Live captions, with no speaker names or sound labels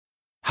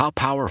How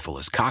powerful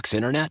is Cox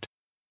Internet?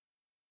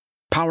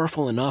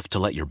 Powerful enough to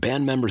let your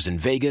band members in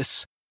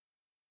Vegas,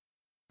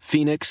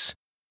 Phoenix,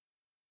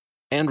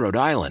 and Rhode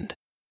Island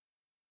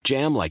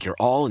jam like you're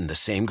all in the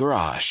same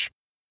garage.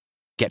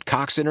 Get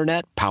Cox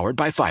Internet powered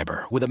by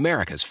fiber with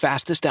America's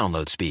fastest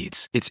download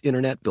speeds. It's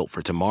internet built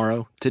for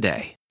tomorrow,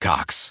 today.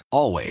 Cox,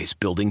 always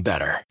building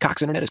better.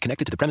 Cox Internet is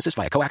connected to the premises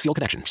via coaxial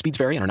connection. Speeds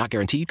vary and are not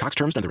guaranteed. Cox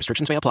terms and other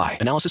restrictions may apply.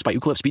 Analysis by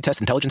Ookla Speed Test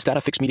Intelligence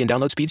Data. Fixed median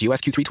download speeds. US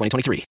Q3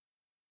 2023.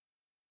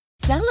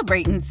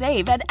 Celebrate and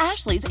save at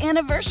Ashley's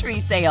Anniversary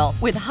Sale.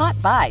 With Hot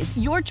Buys,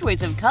 your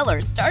choice of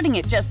colors starting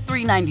at just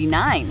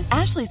 $3.99.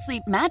 Ashley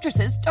Sleep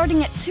mattresses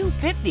starting at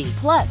 $2.50.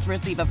 Plus,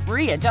 receive a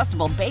free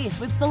adjustable base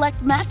with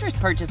select mattress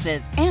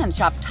purchases. And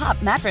shop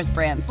top mattress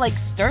brands like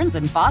Stearns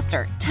 &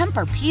 Foster,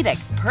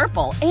 Tempur-Pedic,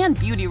 Purple, and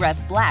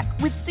Beautyrest Black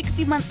with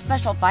 60-month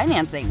special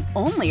financing.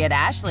 Only at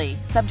Ashley.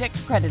 Subject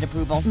to credit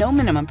approval. No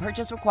minimum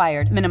purchase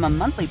required. Minimum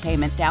monthly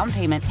payment, down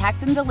payment,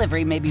 tax, and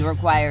delivery may be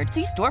required.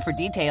 See store for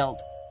details.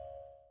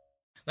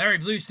 Larry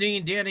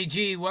Bluestein, Danny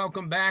G,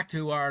 welcome back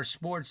to our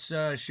sports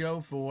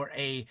show for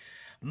a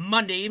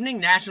Monday evening,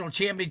 national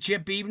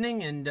championship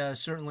evening, and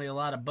certainly a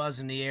lot of buzz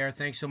in the air.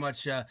 Thanks so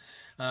much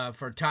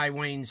for Ty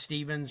Wayne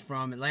Stevens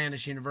from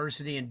Atlantis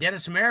University and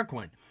Dennis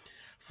Ameriquin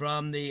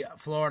from the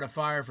Florida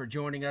Fire for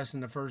joining us in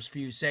the first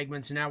few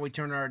segments. And now we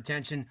turn our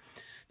attention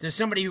to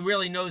somebody who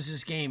really knows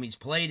this game. He's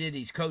played it,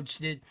 he's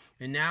coached it,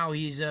 and now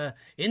he's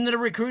into the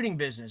recruiting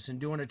business and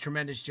doing a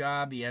tremendous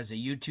job. He has a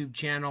YouTube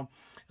channel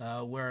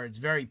where it's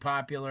very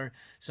popular.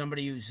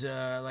 Somebody who's,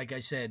 like I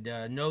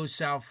said, knows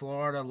South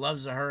Florida,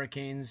 loves the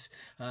Hurricanes,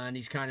 and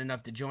he's kind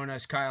enough to join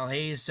us. Kyle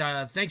Hayes,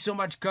 thanks so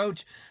much,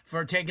 Coach,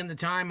 for taking the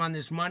time on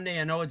this Monday.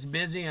 I know it's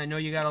busy. I know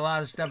you got a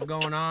lot of stuff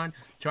going on,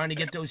 trying to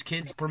get those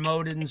kids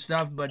promoted and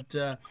stuff, but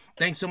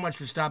thanks so much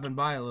for stopping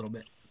by a little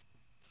bit.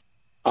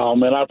 Oh,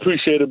 man, I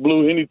appreciate it,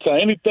 Blue. Anytime.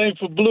 Anything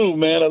for Blue,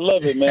 man. I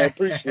love it, man. I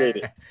appreciate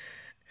it.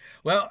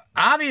 Well,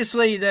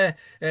 obviously,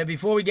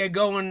 before we get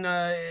going,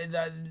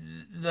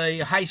 the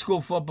high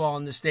school football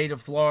in the state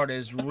of Florida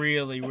is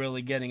really,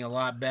 really getting a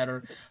lot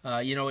better.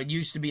 It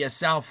used to be a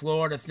South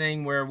Florida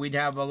thing where we'd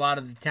have a lot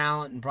of the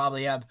talent and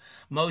probably have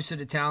most of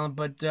the talent,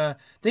 but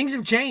things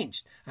have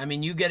changed. I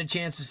mean, you get a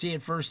chance to see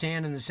it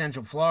firsthand in the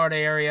Central Florida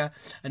area.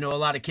 I know a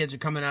lot of kids are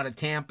coming out of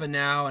Tampa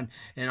now,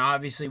 and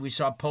obviously we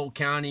saw Polk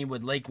County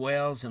with Lake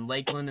Wales and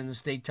Lakeland in the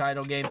state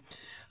title game.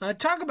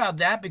 Talk about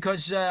that,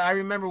 because I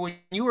remember when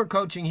you were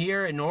coaching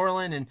here in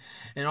Orland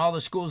and all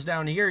the schools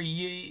down here,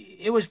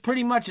 it was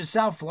pretty much a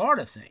South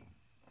Florida thing.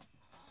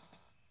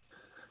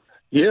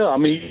 Yeah, I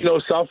mean,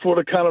 South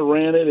Florida kind of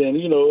ran it,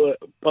 and,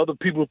 other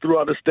people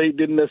throughout the state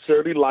didn't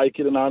necessarily like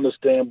it, and I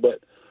understand. But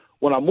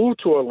when I moved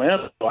to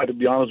Orlando, I had to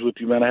be honest with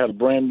you, man, I had a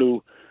brand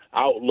new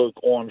outlook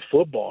on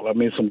football. I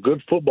mean, some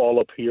good football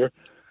up here.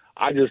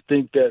 I just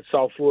think that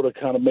South Florida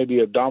kind of maybe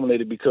have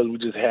dominated because we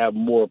just have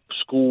more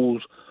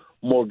schools,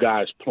 more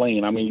guys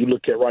playing. I mean, you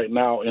look at right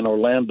now in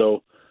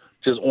Orlando,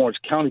 just Orange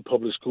County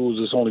Public Schools,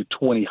 there's only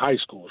 20 high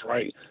schools,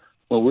 right?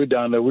 When we're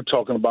down there, we're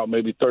talking about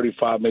maybe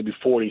 35, maybe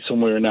 40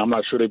 somewhere in there. I'm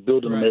not sure they're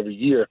building them every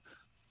year.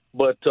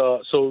 But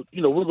so,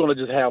 we're going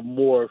to just have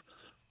more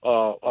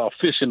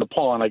fish in the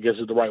pond, I guess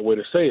is the right way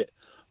to say it.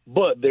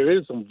 But there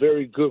is some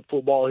very good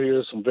football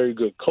here, some very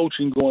good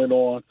coaching going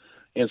on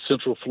in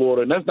Central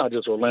Florida. And that's not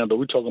just Orlando.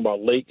 We're talking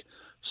about Lake,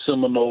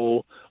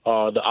 Seminole,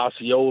 the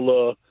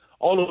Osceola,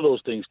 all of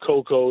those things,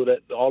 Cocoa,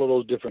 all of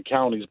those different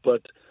counties.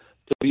 But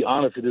to be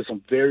honest, there's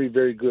some very,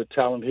 very good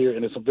talent here,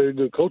 and there's some very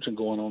good coaching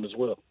going on as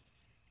well.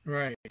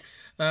 Right.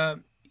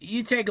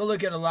 You take a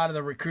look at a lot of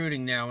the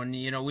recruiting now, and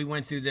we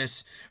went through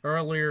this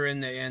earlier in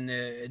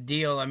the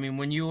deal. I mean,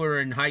 when you were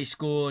in high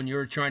school and you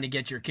were trying to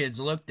get your kids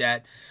looked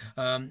at,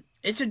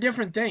 it's a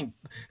different thing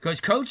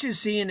because coaches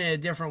see it in a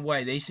different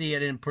way. They see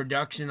it in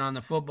production on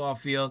the football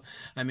field.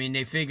 I mean,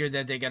 they figured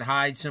that they could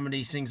hide some of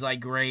these things like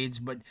grades.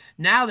 But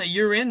now that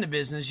you're in the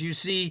business, you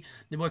see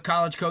what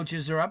college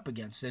coaches are up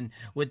against and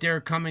what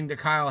they're coming to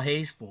Kyle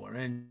Hayes for.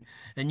 And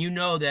you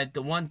know that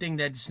the one thing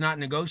that's not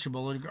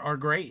negotiable are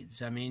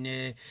grades. I mean,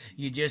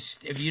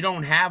 if you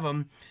don't have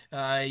them,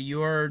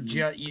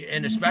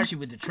 and especially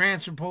with the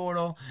transfer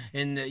portal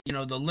and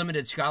the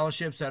limited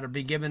scholarships that are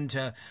being given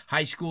to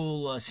high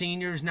school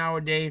seniors nowadays.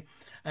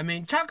 I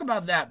mean, talk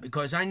about that,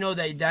 because I know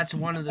that that's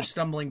one of the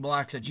stumbling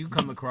blocks that you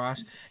come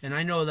across, and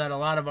I know that a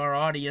lot of our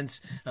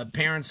audience,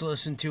 parents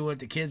listen to it,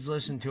 the kids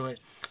listen to it.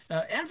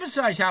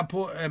 Emphasize how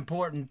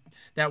important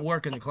that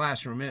work in the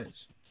classroom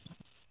is.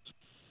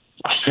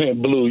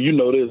 Blue, you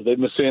know this. They've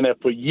been saying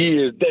that for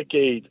years,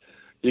 decades.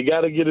 You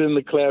got to get it in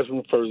the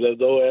classroom first. As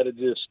though adage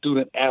is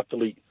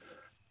student-athlete.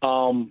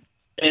 And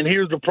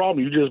here's the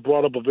problem. You just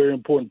brought up a very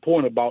important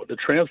point about the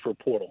transfer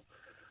portal.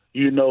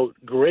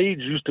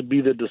 Grades used to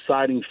be the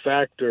deciding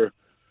factor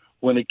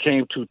when it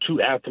came to two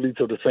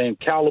athletes of the same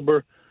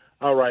caliber.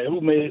 All right,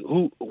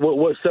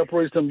 what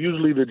separates them?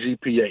 Usually the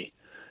GPA.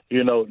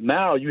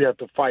 Now you have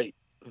to fight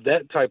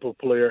that type of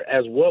player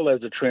as well as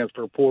the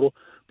transfer portal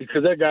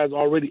because that guy's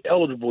already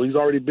eligible. He's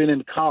already been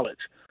in college.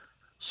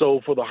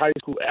 So for the high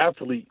school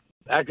athlete,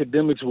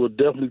 academics will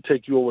definitely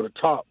take you over the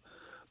top.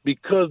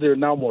 because there are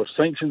now more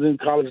sanctions in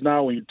college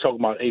now, when you're talking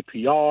about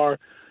APR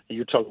and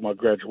you're talking about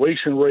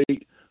graduation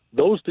rate,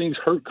 those things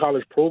hurt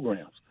college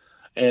programs.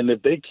 And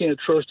if they can't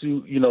trust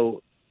you,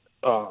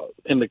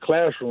 in the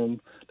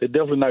classroom, they're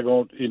definitely not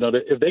going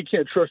to, if they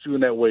can't trust you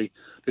in that way,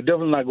 they're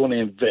definitely not going to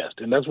invest.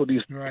 And that's what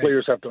these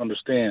players have to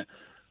understand.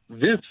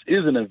 This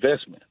is an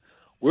investment.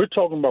 We're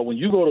talking about when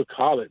you go to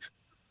college,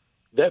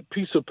 that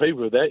piece of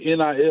paper, that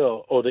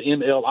NIL or the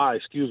NLI,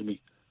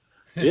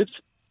 it's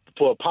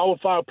for a Power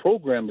 5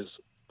 program is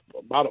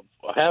about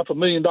a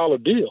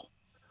 $500,000 deal.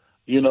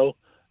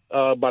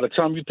 By the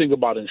time you think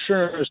about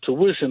insurance,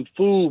 tuition,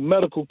 food,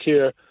 medical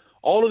care,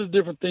 all of the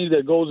different things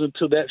that goes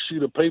into that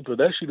sheet of paper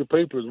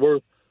is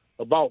worth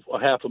about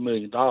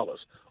 $500,000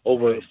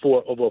 over a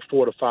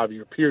 4 to 5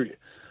 year period.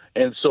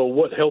 And so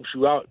what helps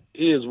you out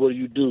is what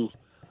you do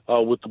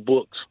with the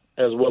books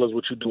as well as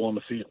what you do on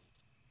the field.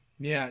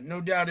 Yeah,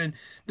 no doubt. And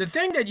the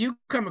thing that you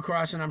come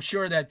across, and I'm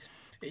sure that,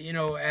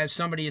 as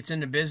somebody that's in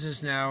the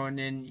business now, and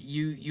then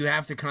you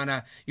have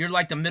to you're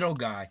like the middle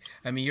guy.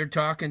 I mean, you're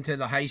talking to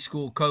the high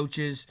school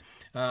coaches.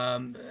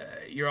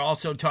 You're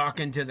also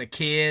talking to the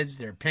kids,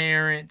 their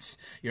parents.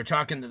 You're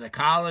talking to the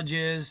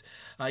colleges.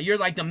 You're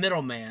like the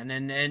middleman,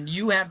 and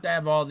you have to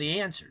have all the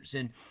answers.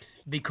 And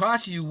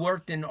because you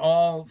worked in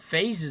all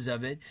phases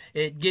of it,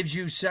 it gives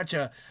you such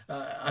a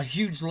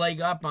huge leg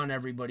up on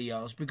everybody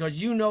else,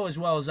 because you know as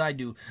well as I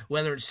do,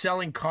 whether it's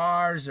selling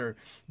cars or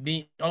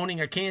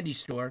owning a candy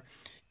store,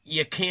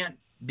 you can't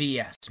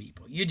BS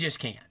people. You just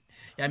can't.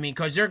 I mean,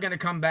 because they're going to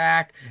come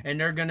back and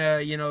they're going to,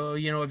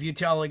 if you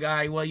tell a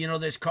guy, well,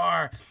 this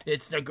car,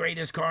 it's the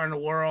greatest car in the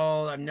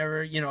world. I've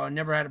never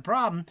had a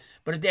problem.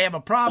 But if they have a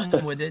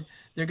problem with it,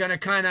 they're going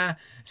to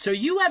so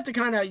you have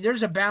to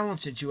there's a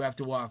balance that you have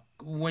to walk.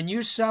 When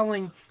you're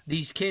selling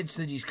these kids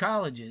to these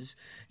colleges,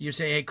 you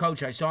say, hey,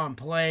 coach, I saw him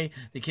play.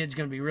 The kid's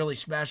going to be really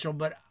special.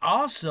 But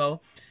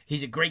also,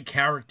 he's a great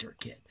character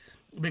kid.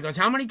 Because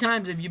how many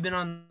times have you been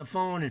on the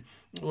phone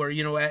or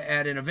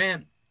at an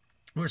event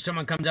where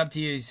someone comes up to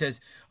you and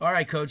says, all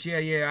right, coach, yeah,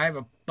 I have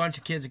a bunch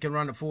of kids that can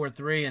run a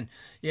 4.3, and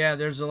yeah,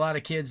 there's a lot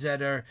of kids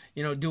that are,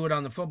 do it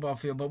on the football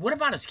field, but what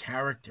about his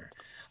character?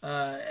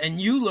 And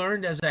you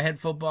learned as a head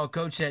football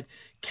coach that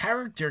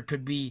character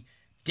could be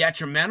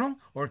detrimental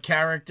or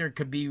character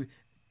could be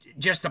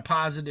just a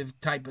positive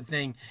type of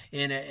thing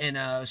in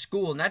a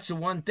school. And that's the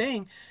one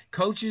thing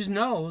coaches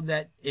know,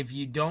 that if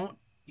you don't,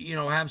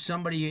 have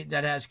somebody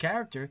that has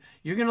character,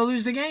 you're going to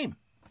lose the game.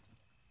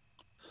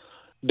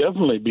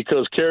 Definitely,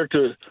 because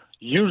character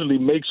usually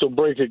makes or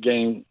break a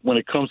game when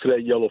it comes to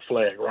that yellow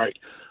flag, right?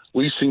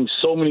 We've seen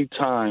so many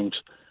times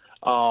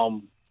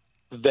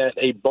that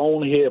a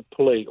bonehead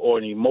play or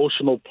an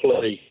emotional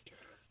play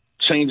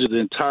changes the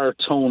entire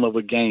tone of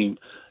a game.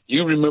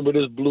 You remember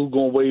this, Blue,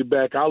 going way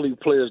back. I'll leave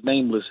players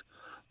nameless,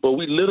 but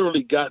we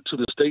literally got to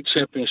the state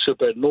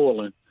championship at New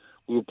Orleans.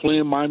 We were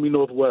playing Miami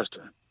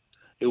Northwestern.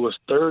 It was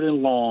 3rd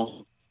and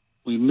long.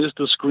 We missed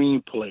a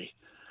screenplay,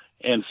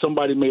 and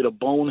somebody made a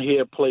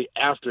bonehead play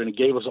after, and it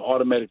gave us an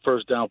automatic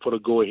first down for the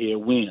go-ahead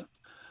win,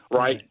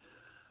 right?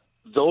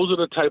 Those are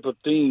the type of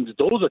things.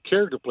 Those are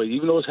character plays.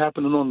 Even though it's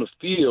happening on the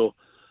field,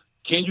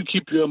 can you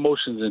keep your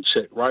emotions in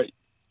check, right?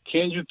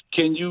 Can you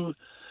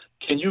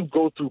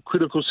go through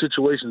critical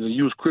situations and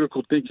use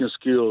critical thinking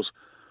skills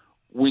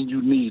when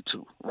you need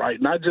to,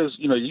 right? Not just,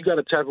 you got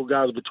to tackle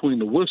guys between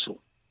the whistle,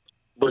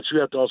 but you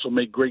have to also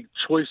make great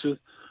choices,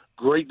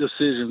 great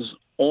decisions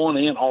on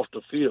and off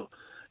the field.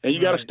 And you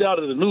got to stay out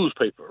of the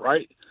newspaper,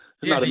 right?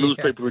 It's not a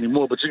newspaper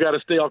anymore, but you got to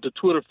stay off the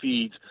Twitter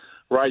feeds,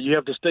 right? You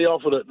have to stay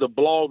off of the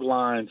blog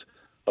lines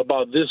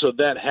about this or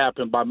that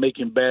happened by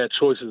making bad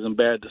choices and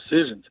bad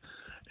decisions.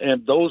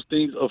 And those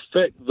things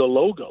affect the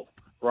logo,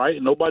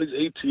 right? Nobody's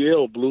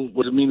ATL, Blue,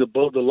 what it means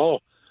above the law.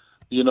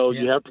 You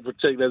have to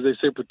protect, as they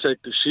say,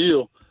 protect the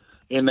shield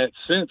in that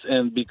sense.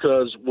 And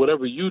because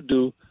whatever you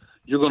do,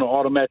 you're going to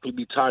automatically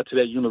be tied to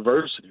that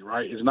university,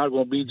 right? It's not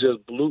going to be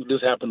just Blue.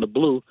 This happened to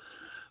Blue.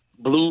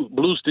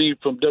 Blue Steve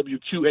from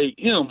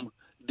WQAM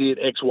did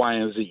X, Y,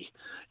 and Z.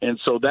 And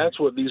so that's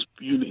what these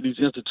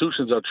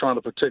institutions are trying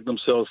to protect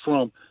themselves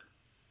from.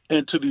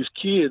 And to these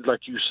kids,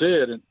 like you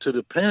said, and to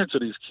the parents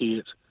of these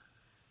kids,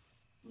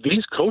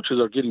 these coaches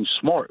are getting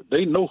smart.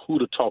 They know who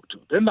to talk to.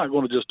 They're not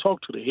going to just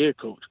talk to the head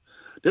coach.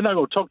 They're not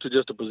going to talk to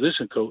just a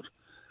position coach.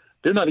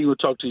 They're not even going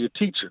to talk to your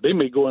teacher. They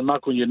may go and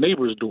knock on your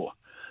neighbor's door.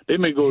 They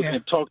may go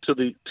and talk to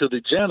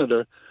the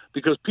janitor,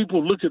 because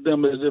people look at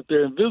them as if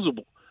they're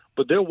invisible,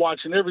 but they're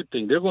watching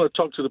everything. They're going to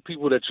talk to the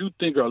people that you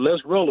think are less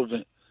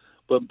relevant,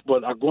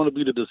 but are going to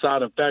be the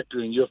deciding factor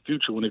in your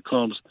future when it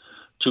comes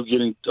to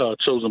getting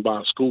chosen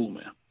by a school,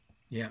 man.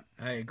 Yeah,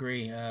 I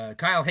agree.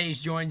 Kyle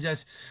Hayes joins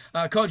us.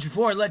 Coach,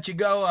 before I let you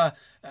go,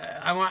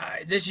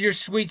 this is your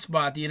sweet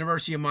spot, the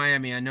University of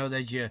Miami. I know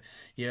that you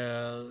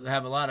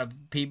have a lot of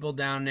people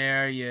down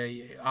there.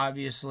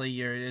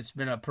 It's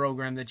been a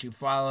program that you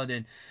followed,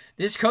 and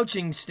this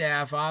coaching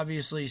staff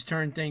obviously has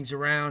turned things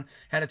around.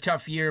 Had a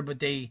tough year,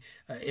 but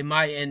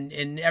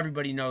and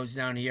everybody knows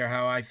down here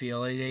how I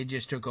feel. They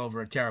just took over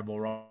a terrible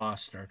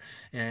roster,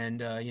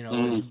 and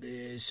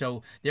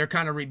so they're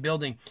kind of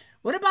rebuilding.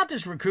 What about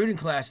this recruiting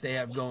class they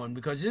have going?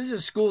 Because this is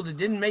a school that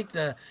didn't make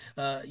the,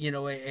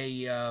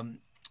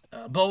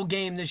 bowl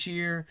game this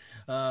year.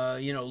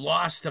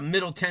 Lost to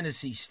Middle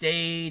Tennessee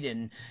State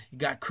and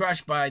got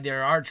crushed by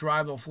their arch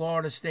rival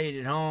Florida State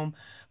at home.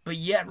 But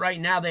yet, right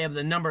now, they have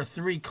the number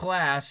 3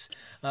 class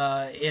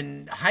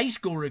in high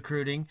school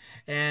recruiting,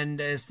 and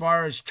as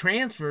far as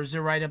transfers,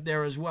 they're right up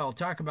there as well.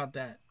 Talk about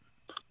that.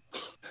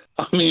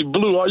 I mean,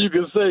 Blue, all you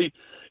can say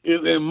is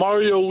in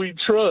Mario we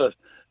trust.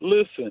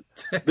 Listen,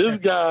 this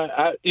guy,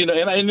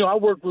 I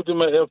worked with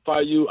him at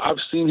FIU. I've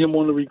seen him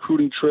on the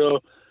recruiting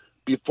trail.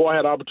 Before I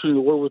had the opportunity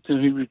to work with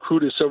him, he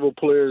recruited several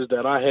players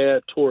that I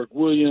had, Torrick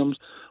Williams,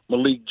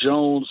 Malik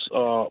Jones,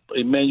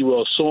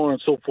 Emmanuel Soren,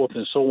 so forth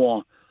and so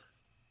on.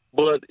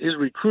 But his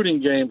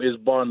recruiting game is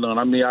bar none.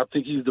 I mean, I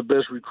think he's the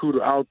best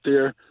recruiter out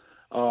there.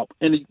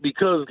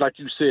 Because, like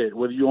you said,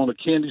 whether you're on a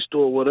candy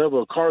store or whatever,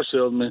 a car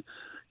salesman,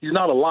 he's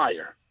not a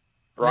liar,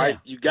 right?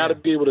 You got to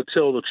be able to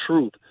tell the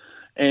truth.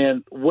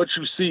 And what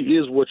you see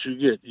is what you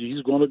get.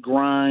 He's going to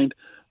grind.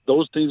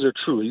 Those things are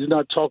true. He's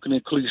not talking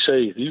in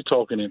cliches. He's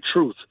talking in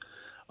truth.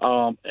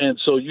 And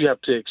so you have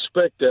to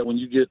expect that when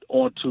you get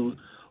onto,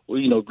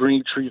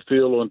 Green Tree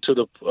Field or into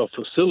the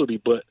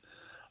facility. But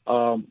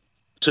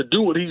to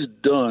do what he's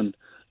done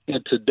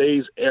in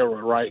today's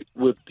era, right,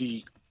 with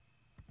the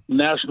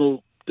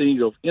national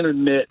thing of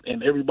internet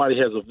and everybody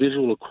has a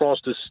visual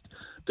across this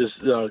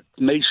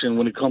nation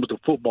when it comes to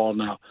football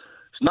now.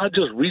 It's not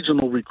just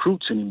regional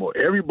recruits anymore.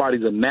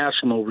 Everybody's a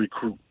national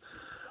recruit.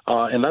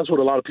 And that's what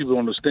a lot of people don't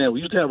understand.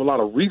 We used to have a lot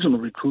of regional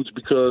recruits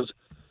because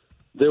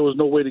there was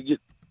no way to get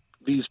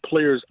these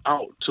players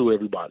out to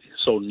everybody.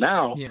 So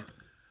now,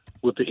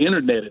 with the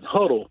internet and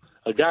Huddle,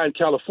 a guy in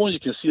California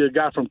can see a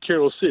guy from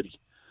Carroll City,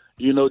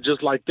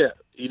 just like that.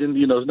 He didn't,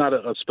 it's not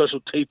a special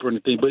tape or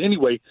anything. But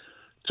anyway,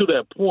 to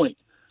that point,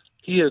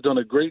 he has done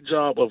a great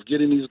job of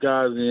getting these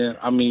guys in.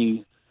 I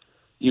mean,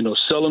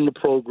 selling the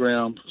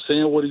program,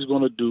 saying what he's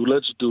going to do.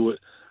 Let's do it.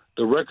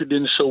 The record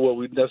didn't show what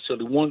we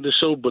necessarily wanted to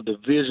show, but the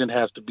vision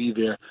has to be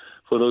there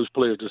for those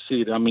players to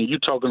see it. I mean, you're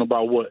talking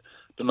about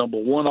the number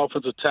 1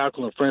 offensive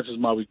tackle in Francis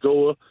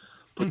Mauigoa,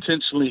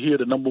 potentially here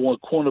the number 1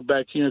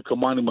 cornerback here in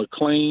Kamani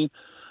McLean,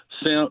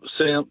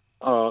 Samson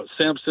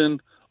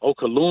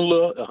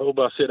Okalunla. I hope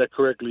I said that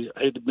correctly. I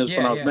hate to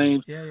mispronounce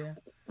names. Yeah.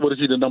 What is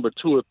he, the number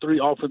 2 or 3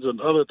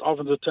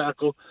 offensive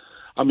tackle?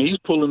 I mean, he's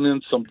pulling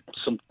in some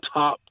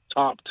top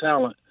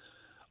talent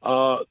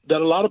that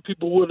a lot of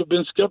people would have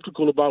been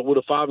skeptical about with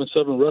a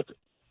 5-7 record.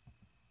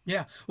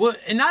 Yeah, well,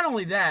 and not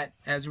only that,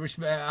 as we're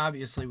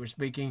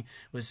speaking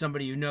with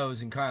somebody who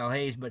knows, and Kyle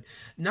Hayes, but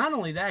not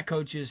only that,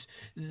 coaches,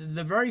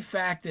 the very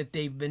fact that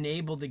they've been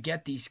able to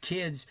get these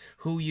kids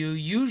who you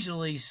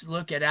usually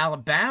look at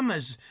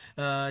Alabama's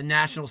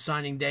National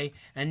Signing Day,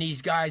 and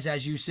these guys,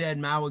 as you said,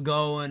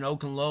 Mauigoa and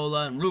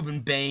Okunlola and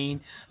Ruben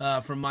Bain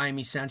from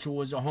Miami Central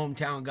was a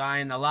hometown guy,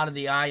 and a lot of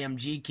the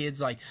IMG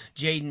kids like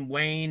Jaden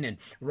Wayne and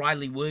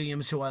Riley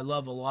Williams, who I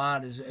love a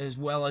lot, as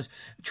well as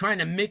trying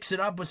to mix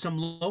it up with some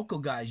local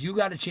guys. You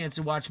got a chance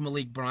to watch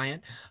Malik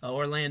Bryant,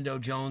 Orlando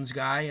Jones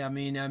guy. I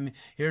mean,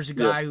 here's a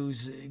guy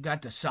who's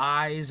got the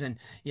size, and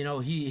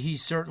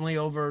he's certainly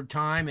over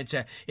time. It's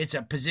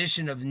a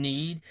position of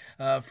need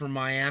for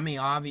Miami,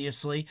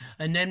 obviously.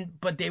 And then,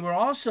 but they were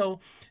also,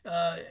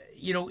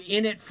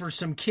 in it for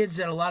some kids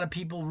that a lot of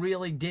people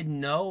really didn't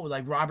know,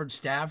 like Robert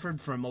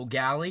Stafford from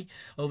O'Galley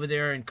over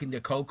there in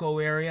the Cocoa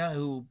area,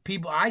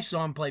 I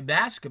saw him play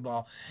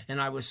basketball, and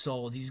I was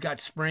sold. He's got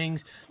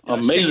springs.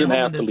 Amazing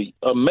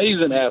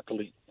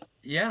athlete.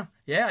 Yeah,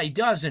 he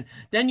does. And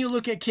then you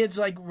look at kids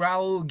like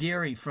Raul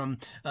Aguirre from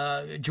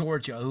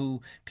Georgia,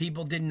 who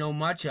people didn't know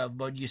much of,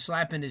 but you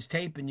slap in his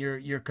tape and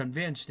you're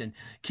convinced. And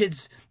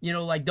kids,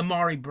 like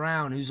Damari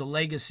Brown, who's a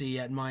legacy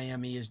at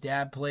Miami. His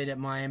dad played at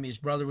Miami. His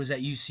brother was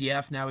at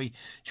UCF. Now he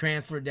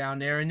transferred down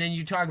there. And then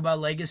you talk about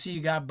legacy. You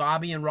got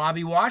Bobby and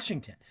Robbie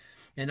Washington.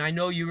 And I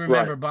know you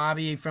remember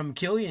Bobby from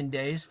Killian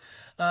days.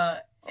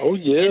 Oh,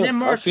 yeah. And then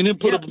Mark, I've seen him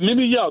put up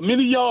many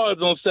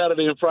yards on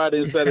Saturday and Friday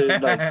and Saturday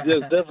night.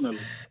 Yes, definitely.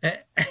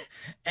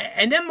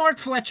 And then Mark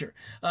Fletcher,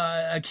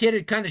 a kid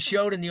that kind of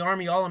showed in the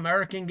Army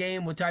All-American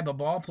game what type of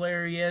ball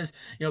player he is,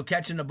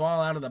 catching the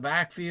ball out of the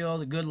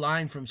backfield, a good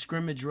line from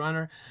scrimmage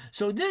runner.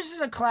 So this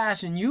is a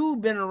class, and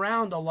you've been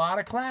around a lot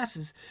of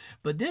classes,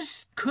 but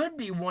this could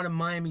be one of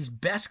Miami's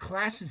best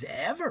classes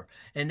ever.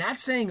 And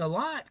that's saying a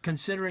lot,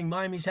 considering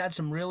Miami's had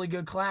some really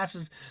good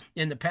classes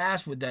in the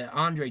past with the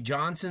Andre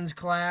Johnson's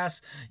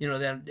class,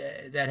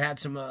 that had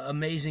some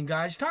amazing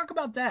guys. Talk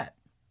about that.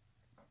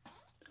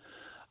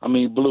 I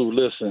mean, Blue,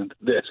 listen,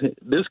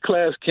 this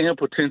class can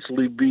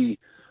potentially be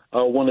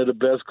one of the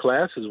best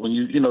classes when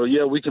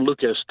we can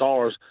look at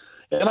stars,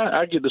 and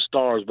I get the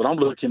stars, but I'm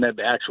looking at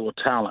the actual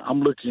talent.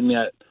 I'm looking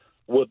at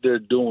what they're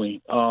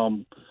doing.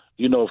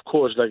 Of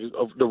course, like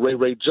the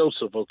Ray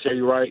Joseph, okay,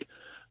 right?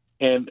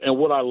 And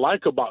what I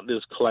like about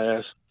this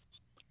class,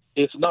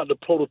 it's not the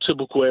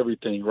prototypical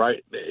everything,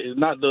 right? It's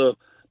not the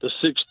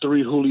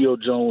 6'3" Julio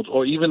Jones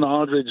or even the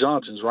Andre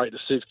Johnsons, right? The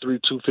 6'3",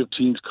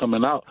 215s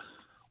coming out.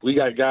 We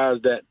got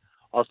guys that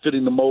are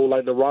fitting the mold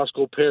like the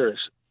Roscoe Parrish,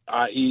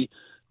 i.e.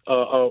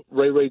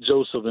 Ray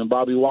Joseph and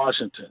Bobby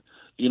Washington.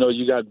 You know,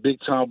 you got Big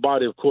Tom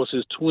Body, of course,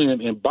 his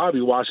twin, and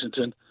Bobby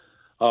Washington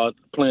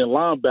playing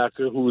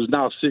linebacker, who is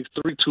now 6'3",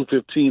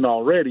 215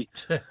 already.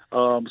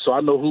 So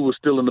I know who was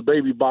still in the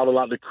baby bottle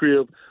out the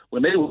crib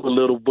when they were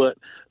little. But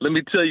let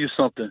me tell you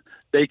something.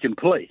 They can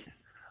play.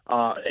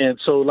 And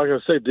so, like I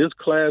said, this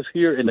class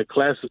here and the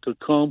classes to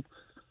come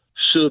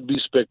should be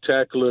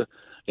spectacular.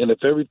 And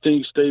if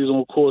everything stays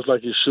on course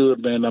like it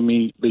should, man, I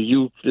mean, the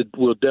youth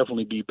will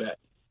definitely be back.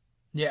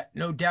 Yeah,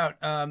 no doubt.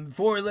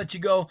 Before we let you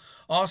go,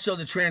 also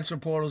the transfer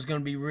portal is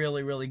going to be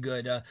really, really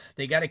good.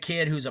 They got a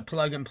kid who's a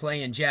plug and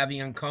play in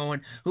Javion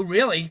Cohen, who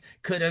really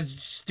could have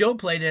still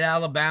played at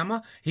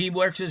Alabama. He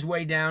works his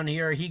way down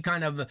here. He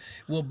kind of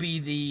will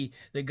be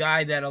the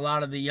guy that a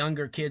lot of the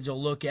younger kids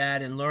will look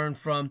at and learn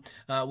from.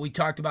 We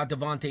talked about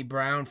Devontae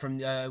Brown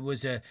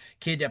was a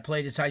kid that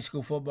played his high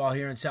school football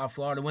here in South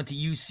Florida, went to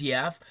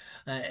UCF,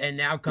 and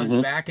now comes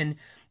back.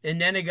 And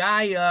then a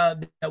guy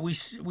that we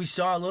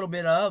saw a little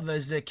bit of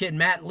is the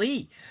kid Matt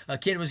Lee. A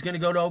kid was going to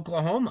go to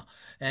Oklahoma,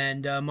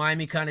 and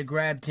Miami kind of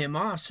grabbed him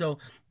off. So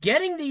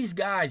getting these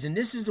guys, and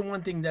this is the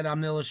one thing that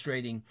I'm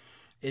illustrating,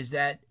 is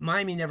that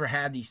Miami never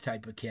had these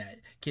type of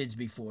kids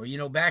before. You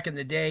know, back in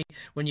the day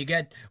when you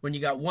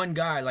got one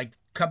guy, like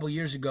a couple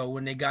years ago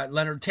when they got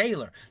Leonard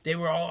Taylor, they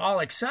were all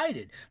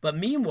excited. But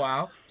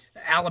meanwhile,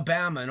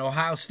 Alabama and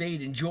Ohio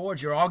State and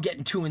Georgia are all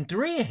getting 2 and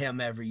 3 of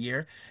him every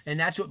year, and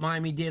that's what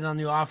Miami did on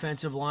the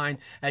offensive line,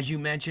 as you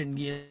mentioned.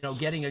 You know,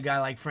 getting a guy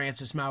like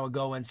Francis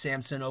Mauigoa and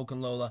Samson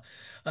Okunlola.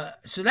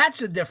 So that's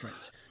the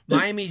difference.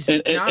 Miami's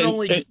not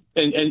only.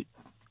 And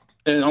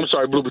I'm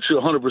sorry, Blue, but you're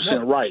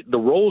 100% right. The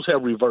roles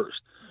have reversed.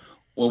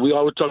 When we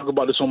always talk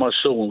about this on my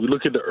show, when we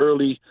look at the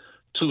early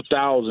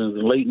 2000s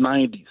and late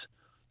 90s,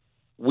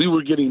 we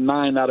were getting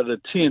 9 out of the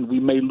 10. We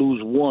may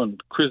lose 1,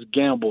 Chris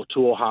Gamble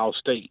to Ohio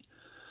State.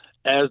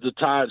 As the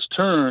tides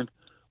turned,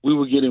 we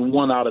were getting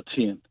 1 out of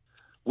 10.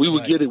 We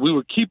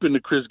were keeping the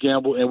Chris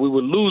Gamble, and we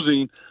were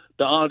losing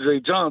the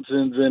Andre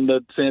Johnsons and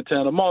the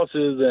Santana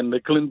Mosses and the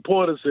Clinton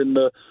Portis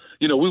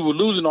we were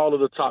losing all of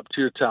the top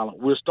tier talent.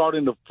 We're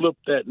starting to flip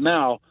that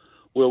now,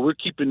 where we're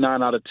keeping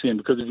 9 out of 10.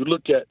 Because if you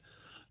look at,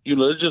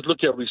 let's just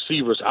look at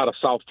receivers out of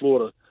South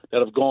Florida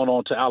that have gone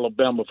on to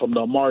Alabama, from the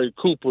Amari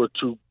Cooper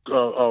to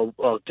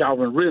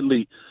Calvin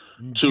Ridley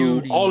to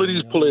Judy, all of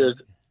these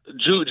players,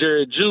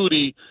 Jared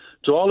Judy,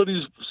 to all of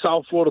these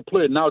South Florida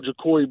players. Now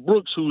Ja'Cory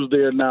Brooks, who's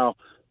there now,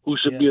 who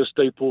should be a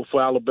staple for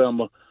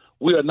Alabama.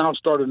 We are now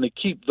starting to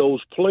keep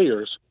those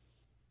players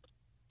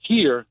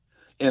here,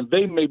 and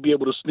they may be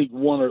able to sneak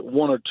one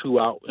or two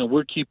out, and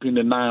we're keeping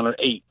the 9 or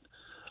 8.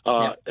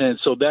 And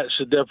so that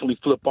should definitely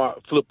flip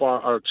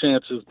our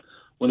chances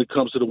when it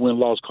comes to the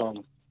win-loss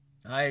column.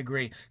 I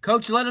agree.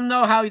 Coach, let them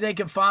know how they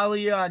can follow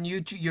you on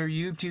YouTube, your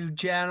YouTube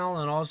channel,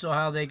 and also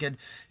how they could,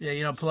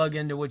 plug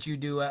into what you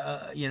do,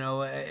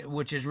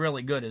 which is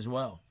really good as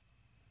well.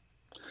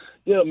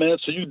 Yeah, man.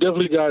 So you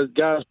definitely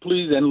guys,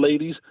 please, and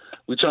ladies,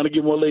 we're trying to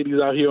get more ladies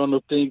out here on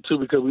the thing too,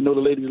 because we know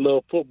the ladies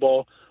love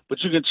football. But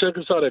you can check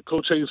us out at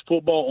Coach Hayes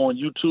Football on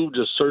YouTube.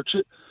 Just search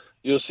it.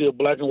 You'll see a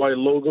black and white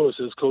logo. It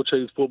says Coach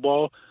Hayes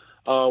Football.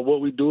 What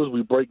we do is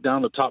we break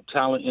down the top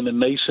talent in the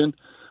nation.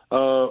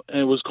 And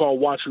it was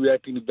called Watch,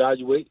 React, and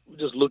Evaluate. We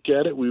just look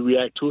at it, we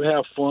react to it,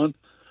 have fun,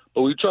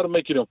 but we try to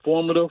make it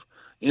informative,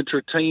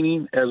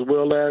 entertaining, as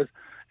well as,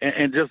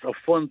 and just a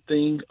fun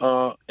thing,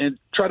 and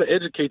try to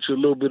educate you a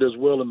little bit as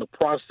well in the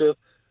process,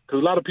 because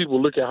a lot of people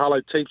look at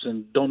highlight tapes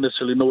and don't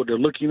necessarily know what they're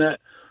looking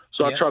at.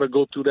 So I try to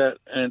go through that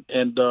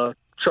and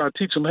try to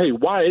teach them, hey,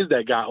 why is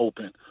that guy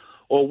open?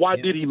 Or why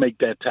did he make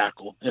that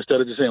tackle? Instead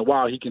of just saying,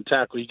 wow, he can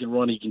tackle, he can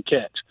run, he can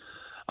catch.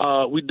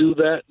 We do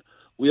that.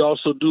 We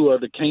also do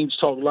the Canes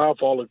Talk Live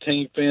for all the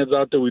Cane fans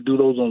out there. We do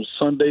those on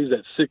Sundays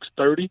at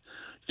 6:30. You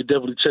can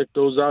definitely check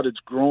those out. It's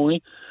growing.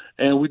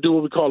 And we do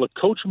what we call a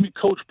Coach Me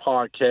Coach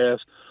podcast,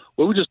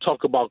 where we just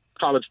talk about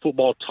college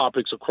football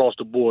topics across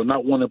the board,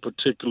 not one in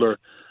particular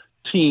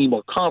team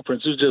or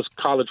conference. It's just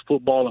college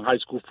football and high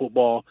school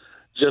football,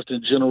 just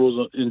in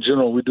general. In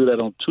general, we do that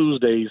on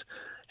Tuesdays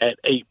at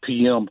 8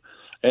 p.m.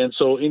 And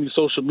so any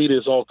social media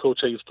is all Coach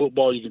Hayes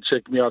Football. You can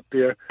check me out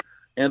there.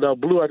 And,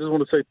 Blue, I just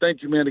want to say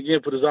thank you, man,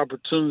 again for this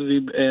opportunity,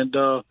 and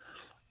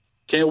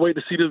can't wait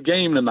to see this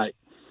game tonight.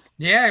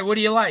 Yeah, what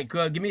do you like?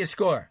 Give me a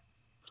score.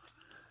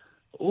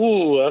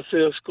 Ooh, I say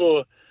a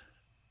score.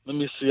 Let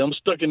me see. I'm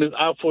stuck in this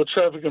I-4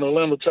 traffic in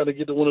Orlando trying to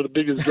get to one of the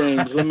biggest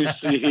games. Let me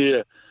see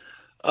here.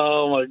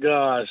 Oh, my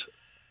gosh.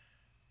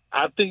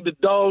 I think the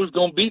Dogs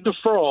going to beat the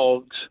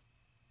Frogs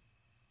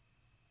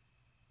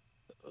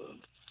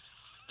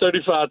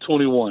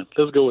 35-21.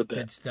 Let's go with that.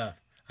 Good stuff.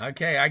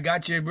 Okay, I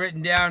got you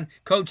written down.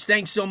 Coach,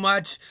 thanks so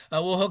much.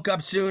 We'll hook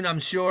up soon, I'm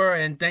sure,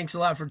 and thanks a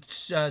lot for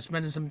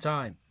spending some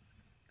time.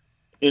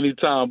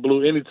 Anytime,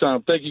 Blue,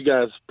 anytime. Thank you,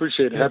 guys.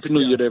 Appreciate it. Good Happy stuff.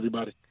 New Year to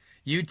everybody.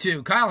 You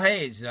too. Kyle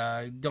Hayes,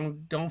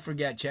 don't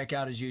forget, check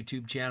out his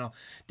YouTube channel.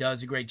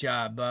 Does a great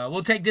job.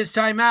 We'll take this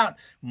time out.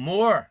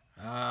 More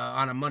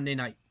on a Monday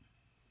night.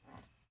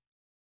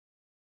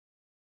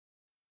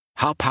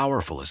 How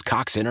powerful is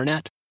Cox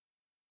Internet?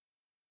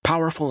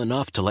 Powerful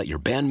enough to let your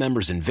band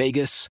members in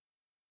Vegas,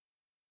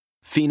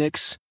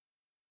 Phoenix,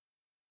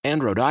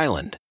 and Rhode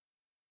Island.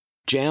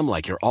 Jam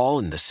like you're all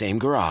in the same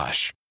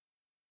garage.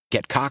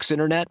 Get Cox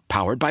Internet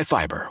powered by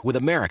fiber with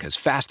America's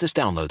fastest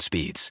download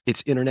speeds.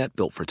 It's internet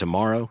built for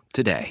tomorrow,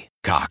 today.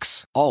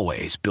 Cox,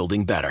 always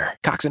building better.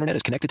 Cox Internet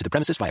is connected to the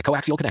premises via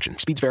coaxial connection.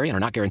 Speeds vary and are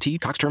not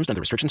guaranteed. Cox terms and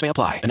other restrictions may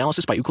apply.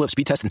 Analysis by Ookla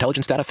Speed Test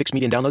Intelligence Data. Fixed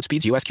median download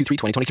speeds. US Q3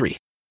 2023.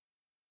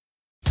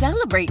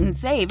 Celebrate and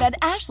save at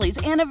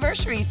Ashley's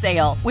Anniversary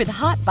Sale. With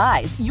Hot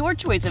Buys, your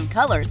choice of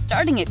colors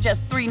starting at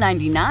just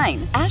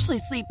 $3.99. Ashley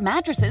Sleep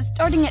mattresses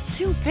starting at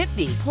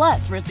 $2.50.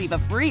 Plus, receive a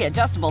free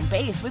adjustable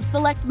base with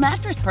select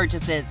mattress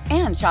purchases.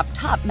 And shop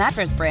top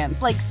mattress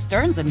brands like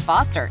Stearns &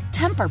 Foster,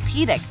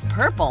 Tempur-Pedic,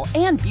 Purple,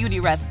 and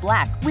Beautyrest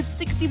Black with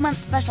 60-month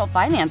special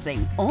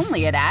financing.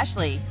 Only at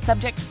Ashley.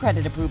 Subject to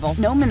credit approval.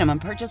 No minimum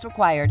purchase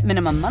required.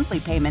 Minimum monthly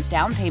payment,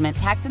 down payment,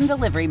 tax, and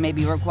delivery may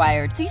be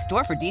required. See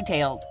store for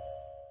details.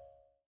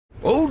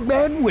 Old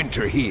Man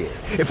Winter here.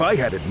 If I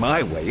had it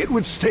my way, it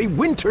would stay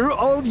winter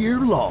all year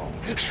long.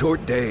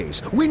 Short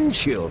days, wind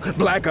chill,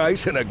 black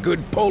ice, and a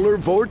good polar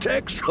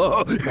vortex.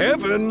 Oh,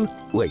 heaven!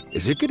 Wait,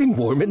 is it getting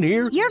warm in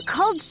here? Your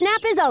cold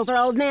snap is over,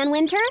 Old Man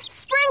Winter.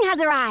 Spring has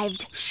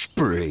arrived.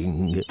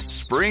 Spring.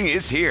 Spring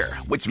is here,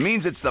 which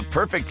means it's the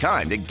perfect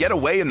time to get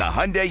away in the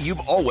Hyundai you've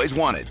always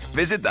wanted.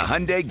 Visit the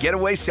Hyundai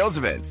Getaway Sales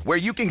Event, where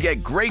you can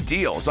get great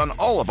deals on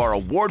all of our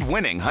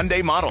award-winning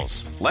Hyundai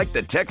models, like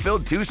the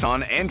tech-filled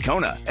Tucson and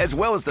Kona, as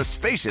well as the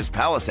spacious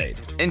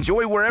Palisade.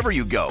 Enjoy wherever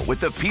you go with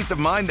the peace of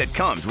mind that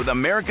comes with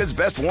America's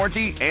best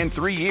warranty and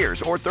 3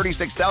 years or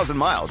 36,000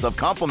 miles of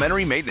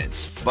complimentary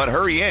maintenance. But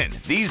hurry in,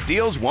 these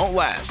deals won't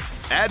last.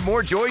 Add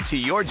more joy to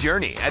your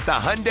journey at the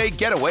Hyundai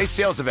Getaway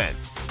Sales Event.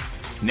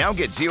 Now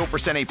get 0%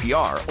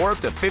 APR or up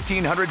to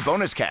 $1,500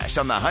 bonus cash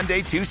on the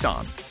Hyundai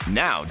Tucson.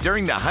 Now,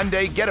 during the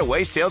Hyundai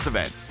Getaway Sales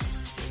Event.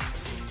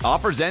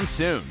 Offers end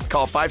soon.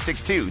 Call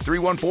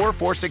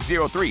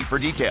 562-314-4603 for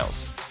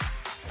details.